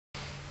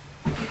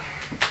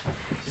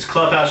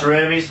Clubhouse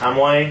Revies. I'm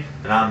Wayne.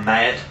 And I'm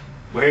Matt.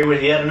 We're here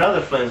with yet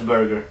another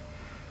Flensburger.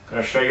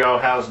 Gonna show y'all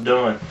how it's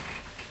doing.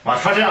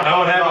 Watch out! I know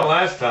what happened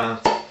last time.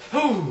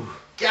 Whew.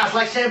 Yeah, it's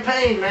like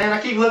champagne, man.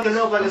 I keep looking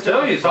up like it's I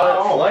tell you, it's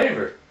all that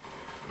flavor.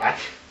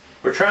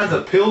 We're trying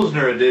the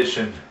Pilsner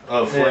edition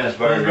of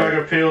Flensburger.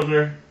 Flensburger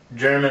Pilsner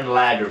German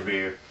lager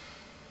beer.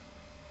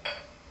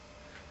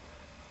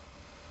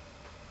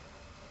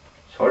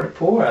 It's hard to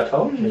pour, I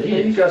told you. Yeah,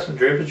 you got some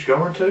drippage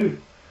going too.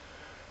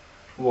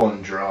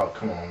 One drop,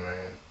 come on,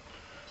 man.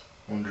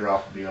 One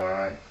drop will be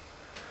alright.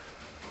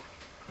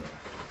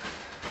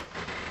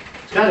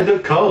 It's got a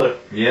good color.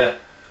 Yeah.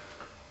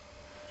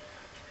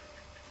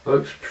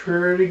 Looks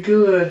pretty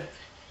good.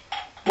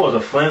 Well, the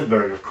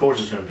Flensburger, of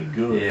course, it's gonna be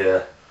good.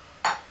 Yeah.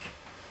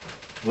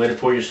 Way to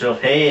pour yourself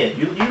head.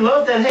 You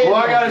love that head. Well,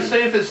 I gotta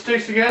see if it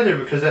sticks together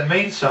because that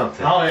means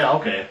something. Oh yeah,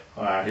 okay.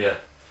 Alright. Yeah.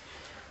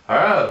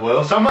 Alright,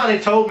 well. Somebody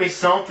told me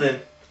something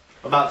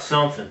about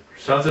something.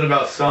 Something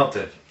about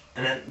something.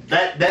 And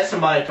then that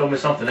somebody told me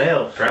something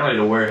else. Apparently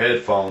to wear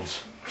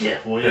headphones. Yeah,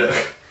 well, yeah.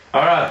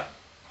 Alright.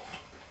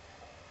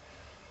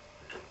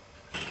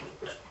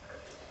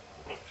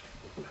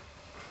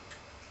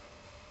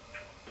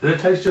 Does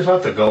it taste just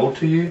like the gold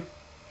to you?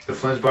 The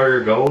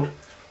Flensburger gold?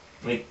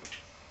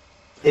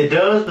 It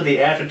does, but the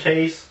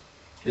aftertaste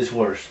is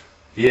worse.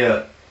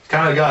 Yeah. It's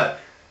kind of got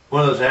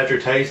one of those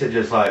aftertastes that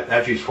just like,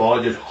 after you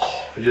swallow it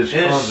just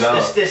comes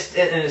out.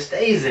 And it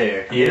stays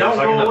there. Yeah, it don't it's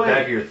like go in the away.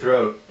 back of your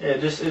throat. Yeah,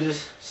 it's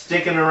just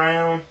sticking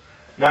around,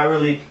 not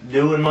really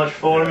doing much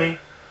for me.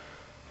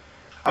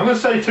 I'm going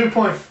to say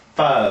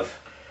 2.5.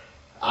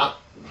 I'm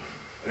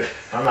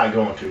not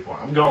going 2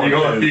 point. I'm going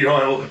 2. You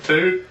going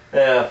 2?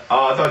 Yeah.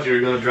 Oh, I thought you were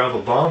going to drop a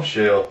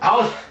bombshell.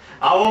 I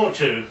want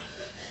to,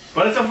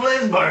 but it's a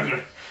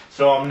Flensburger,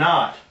 so I'm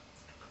not.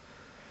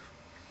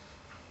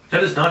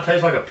 That does not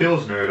taste like a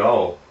Pilsner at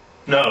all.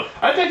 No.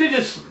 I think they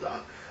just,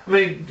 I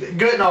mean,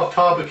 getting off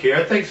topic here,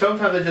 I think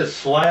sometimes they just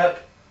slap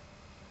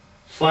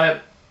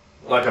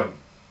like a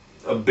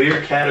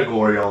beer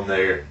category on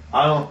there.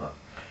 I don't know.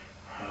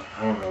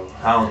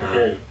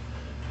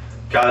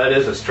 God, that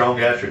is a strong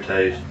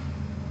aftertaste.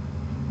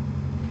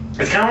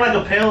 It's kind of like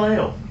a pale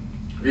ale.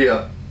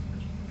 Yeah.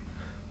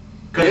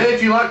 Yeah,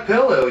 if you like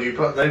pale ale, you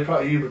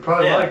would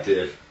probably like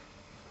this.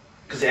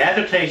 Because the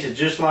aftertaste is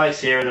just like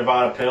Sierra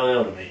Nevada pale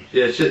ale to me.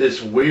 Yeah,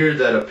 it's weird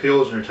that a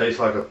Pilsner tastes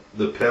like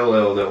the pale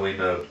ale that we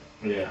know.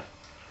 Yeah.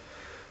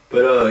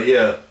 But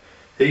yeah,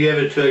 I gave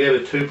it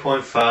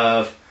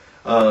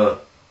 2.5.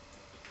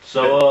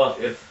 So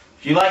if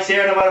you like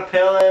Sierra Nevada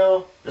pale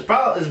ale, it's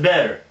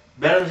better.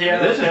 Better than Sierra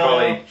Nevada this is pale ale.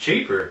 probably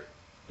cheaper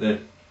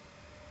than.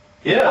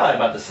 Yeah, probably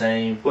about the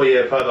same. Well,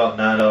 yeah, probably about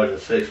 $9 a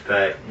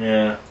 6-pack.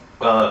 Yeah.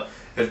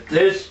 If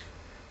this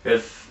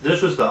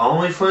was the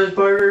only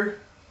Flensburger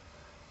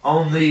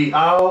on the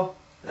aisle,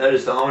 that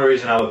is the only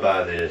reason I would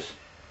buy this.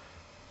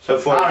 So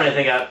far, I don't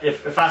even think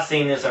if I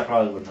seen this, I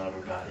probably would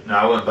never buy it. No,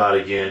 I wouldn't buy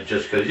it again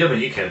just because. I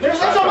mean, you can't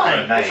just if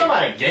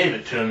somebody gave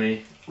it to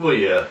me. Well,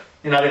 yeah.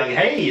 You know, I'd be like,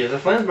 hey, it's a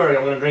Flensburger.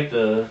 I'm gonna drink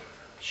the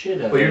shit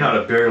out of it. Well, you're not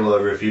a beer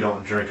lover if you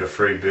don't drink a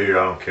free beer.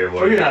 I don't care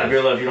what. Well, you're not a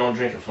beer lover if you don't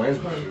drink a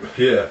Flensburger.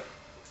 Yeah.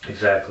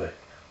 Exactly.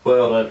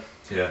 Well, but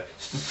yeah.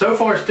 So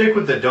far, stick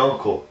with the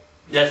Dunkel.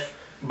 That's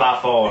by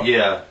far.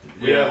 Yeah.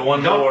 We have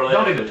one more left.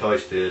 Don't even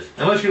taste this.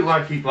 Unless you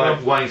like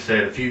Wayne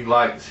said, if you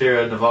like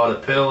Sierra Nevada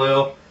Pale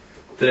Ale,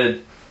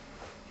 then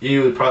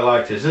you would probably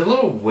like this. It's a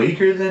little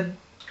weaker than.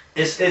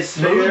 It's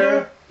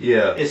smoother.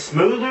 Yeah. It's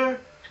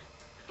smoother,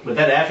 but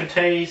that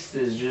aftertaste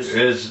is just.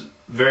 It's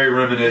very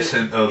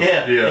reminiscent of.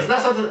 Yeah. It's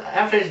not something.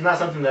 Aftertaste is not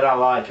something that I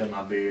like in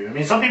my beer. I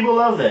mean, some people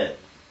love that.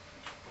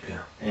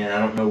 Yeah. And I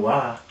don't know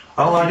why.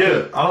 I don't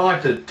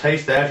like to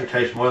taste the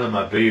aftertaste more than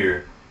my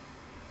beer.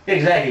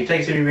 Exactly. You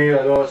take some of your beer,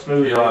 like, oh, it's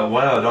smooth. You're like,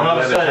 wow, don't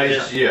have it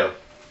taste. Yeah.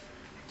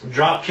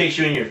 Drop kicks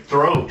you in your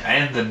throat.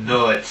 And the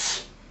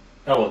nuts.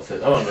 I wouldn't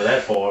go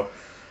that far.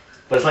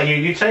 But it's like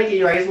you take it,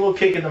 you're like, it's a little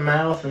kick in the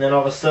mouth, and then all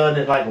of a sudden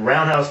it like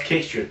roundhouse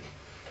kicks your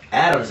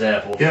Adam's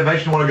apple. Yeah, it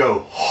makes you want to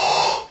go,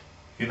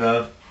 you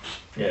know?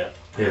 Yeah.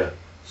 Yeah.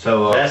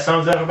 So, that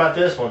sums up about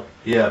this one.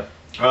 Yeah.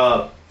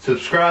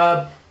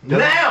 Subscribe.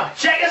 Now!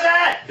 Check us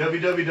out!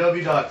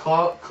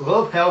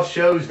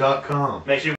 www.clubhouseshows.com. Make sure